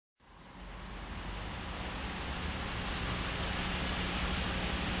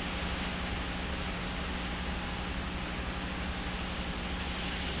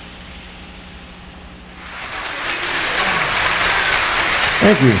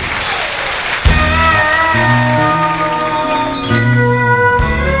Thank you.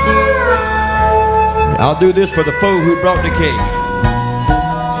 I'll do this for the foe who brought the cake.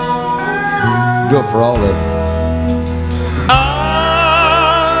 Do it for all of them.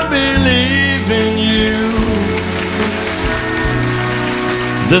 I believe in you.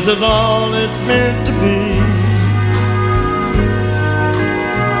 This is all it's meant to be.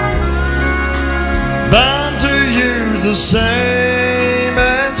 Bound to you the same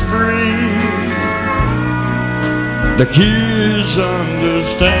as free. The key is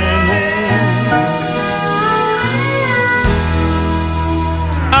understanding.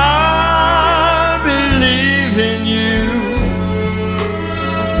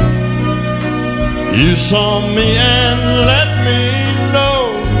 You saw me and let me know.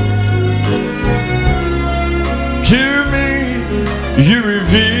 To me, you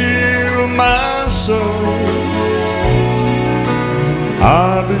reveal my soul.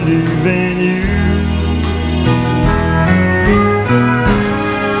 I believe in you.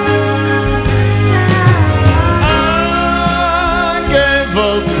 I gave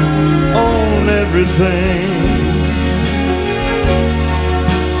up on everything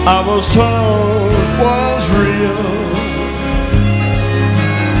I was told was real.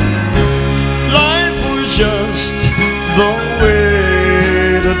 Life was just the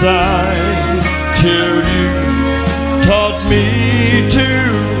way to die, till you taught me to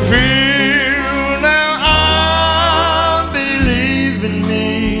feel. Now I believe in me.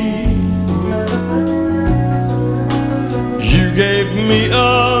 You gave me a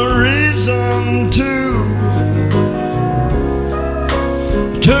reason to.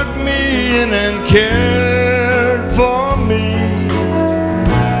 Took me in and cared for me.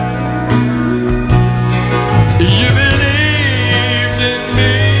 You believed in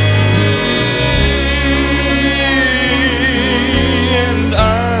me, and I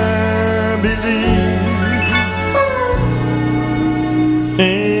believe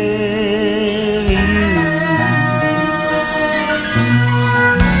in you.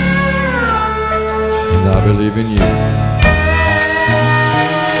 And I believe in you.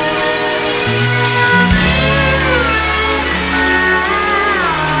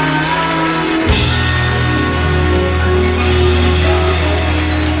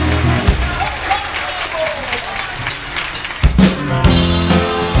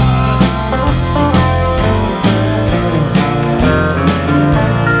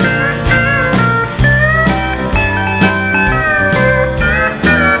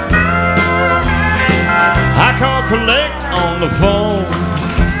 Collect on the phone.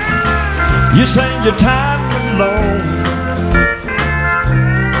 You say you're tired and alone,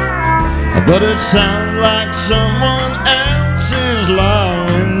 but it sounds like someone else is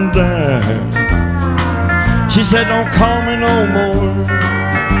lying there. She said, don't call me no more.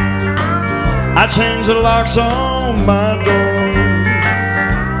 I changed the locks on my door.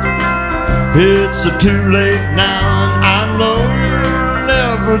 It's too late now, and I know you'll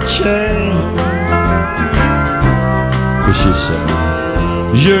never change. She said,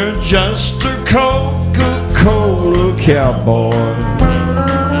 you're just a Coca-Cola cowboy.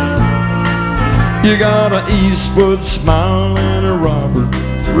 You got an Eastwood smile and a Robert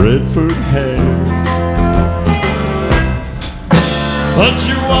Redford hair. But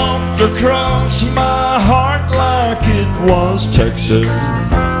you walked across my heart like it was Texas,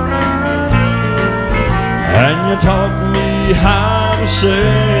 and you taught me how to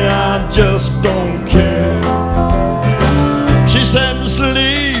say I just don't care. She said, just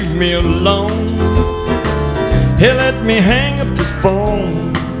leave me alone. Hey, let me hang up this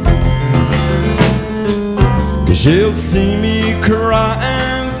phone, 'cause you'll see me cry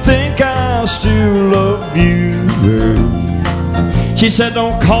and think I still love you. She said,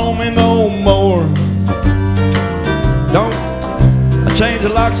 don't call me no more. Don't. I changed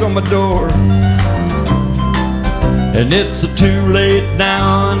the locks on my door, and it's too late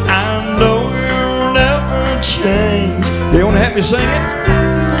now, and I know you'll never change. They want to help me sing it?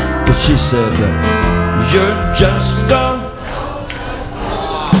 But she said, you're just a...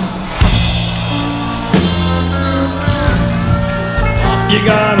 You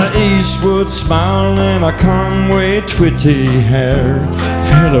got an Eastwood smile and a Conway Twitty hair.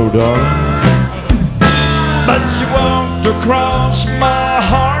 Hello, darling. But you walked across my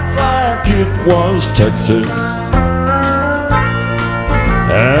heart like it was Texas,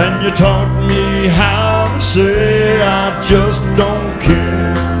 and you taught me how to say I just don't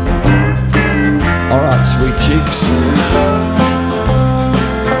care. All right, sweet cheeks.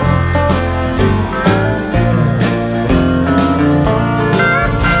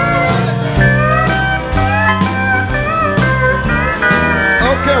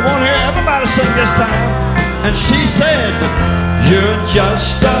 this time, and she said, "You're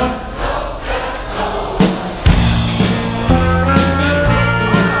just a..."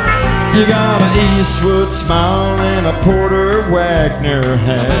 You got an Eastwood smile and a Porter Wagner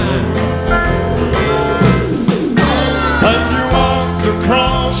hat. As you walked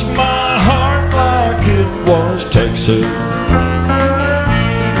across my heart like it was Texas,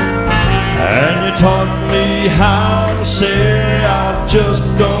 and you taught me how to say I just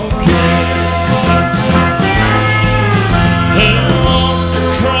don't care. Then you walked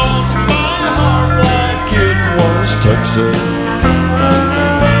across my heart like it was Texas,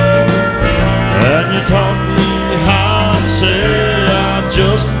 and you taught me how to say I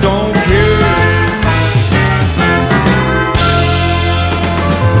just don't care.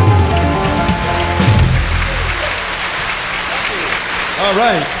 All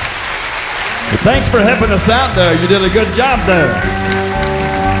right. Well, thanks for helping us out there. You did a good job there.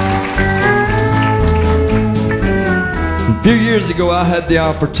 A few years ago, I had the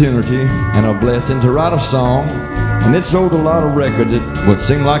opportunity and a blessing to write a song, and it sold a lot of records. It would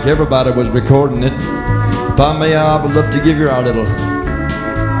seem like everybody was recording it. If I may, I would love to give you our little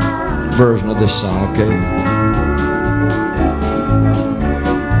version of this song, okay?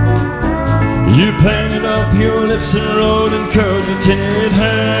 You painted up your lips and rode and curled your tinted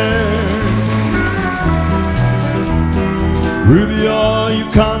hair. Ruby, are you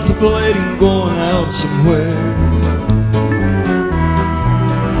contemplating going out somewhere?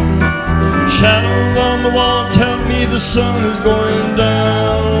 Shadows on the wall tell me the sun is going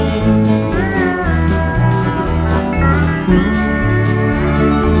down.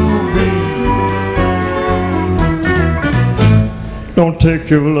 Ruby, don't take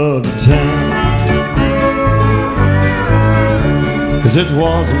your love to town, 'cause it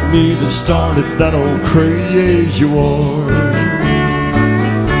wasn't me that started that old crazy war.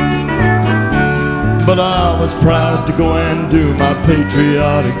 But I was proud to go and do my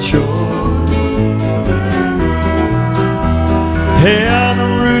patriotic chore. Hey, I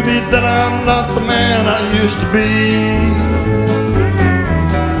know, Ruby, that I'm not the man I used to be.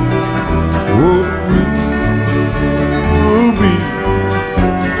 Oh, Ruby,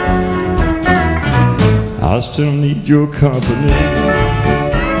 I still need your company.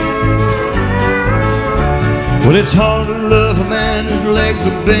 Well, it's hard to love a man whose legs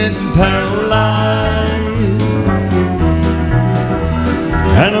are bent and paralyzed,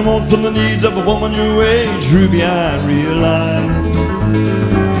 and I'm on from the needs of a woman your age, Ruby, I realize.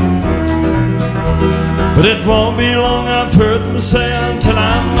 But it won't be long, I've heard them say, until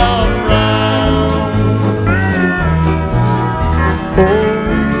I'm not around. Oh,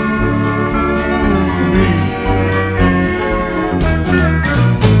 Ruby,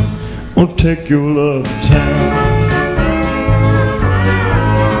 won't take your love to town.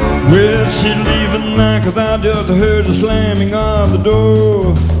 Well, she'd leave at night 'cause I just heard the slamming of the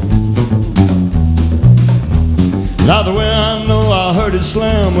door. Now the way I know, I heard it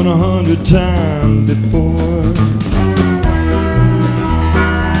slam 100 times before.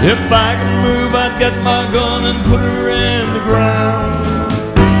 If I could move, I'd get my gun and put her in the ground.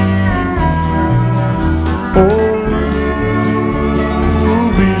 Oh,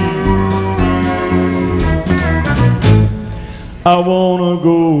 Ruby, I wanna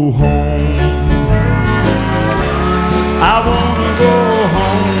go home. I wanna go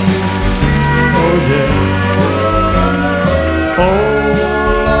home. Oh yeah. Oh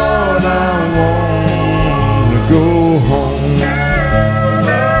Lord, I wanna go home.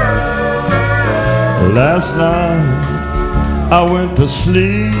 Last night I went to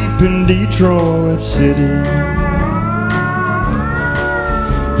sleep in Detroit City.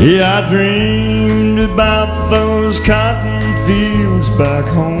 Yeah, I dreamed about those cotton fields back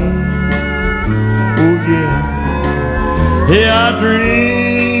home. Oh yeah. Yeah, I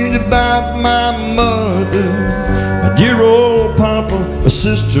dreamed about my mother, my dear old papa, my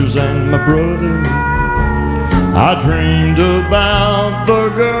sisters and my brother. I dreamed about the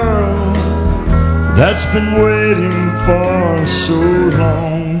girl that's been waiting for so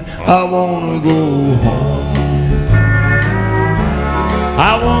long. I wanna go home.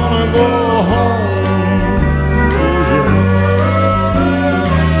 I wanna go home. Oh yeah.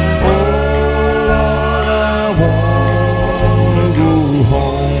 Oh Lord, I wanna go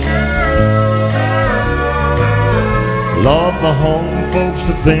home. Lord, the home folks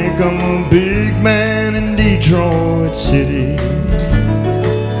to think I'm a big man in Detroit City.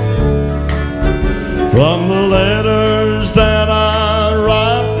 From the letters that I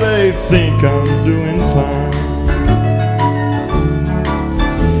write, they think I'm doing fine.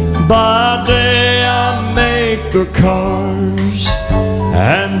 By day I make the cars,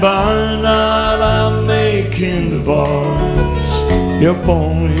 and by night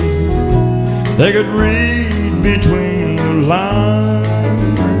only they could read between the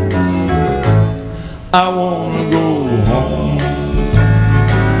lines. I wanna go home.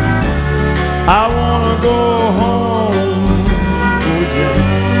 I wanna go home. Oh, yeah.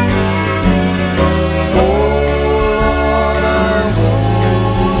 Oh, Lord, I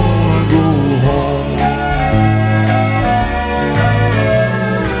wanna go home.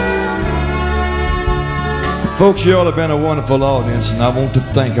 Folks, you all have been a wonderful audience, and I want to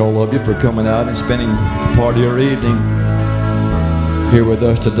thank all of you for coming out and spending part of your evening here with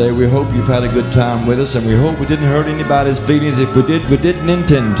us today. We hope you've had a good time with us, and we hope we didn't hurt anybody's feelings. If we did, we didn't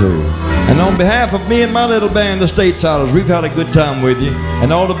intend to. And on behalf of me and my little band, the Statesiders, we've had a good time with you.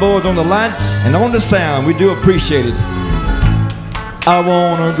 And all the boys on the lights and on the sound, we do appreciate it. I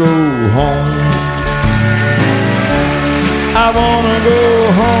wanna go home. I wanna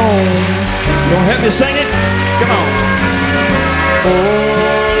go home. You gonna help me sing it? Come on. Oh,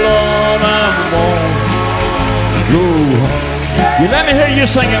 Lord, I wanna go home. You let me hear you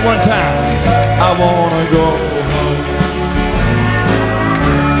sing it one time. I wanna go home.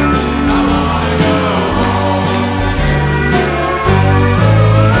 I wanna go home.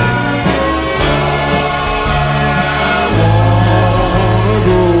 I wanna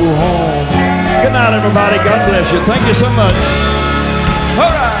go home. Good night, everybody. God bless you. Thank you so much.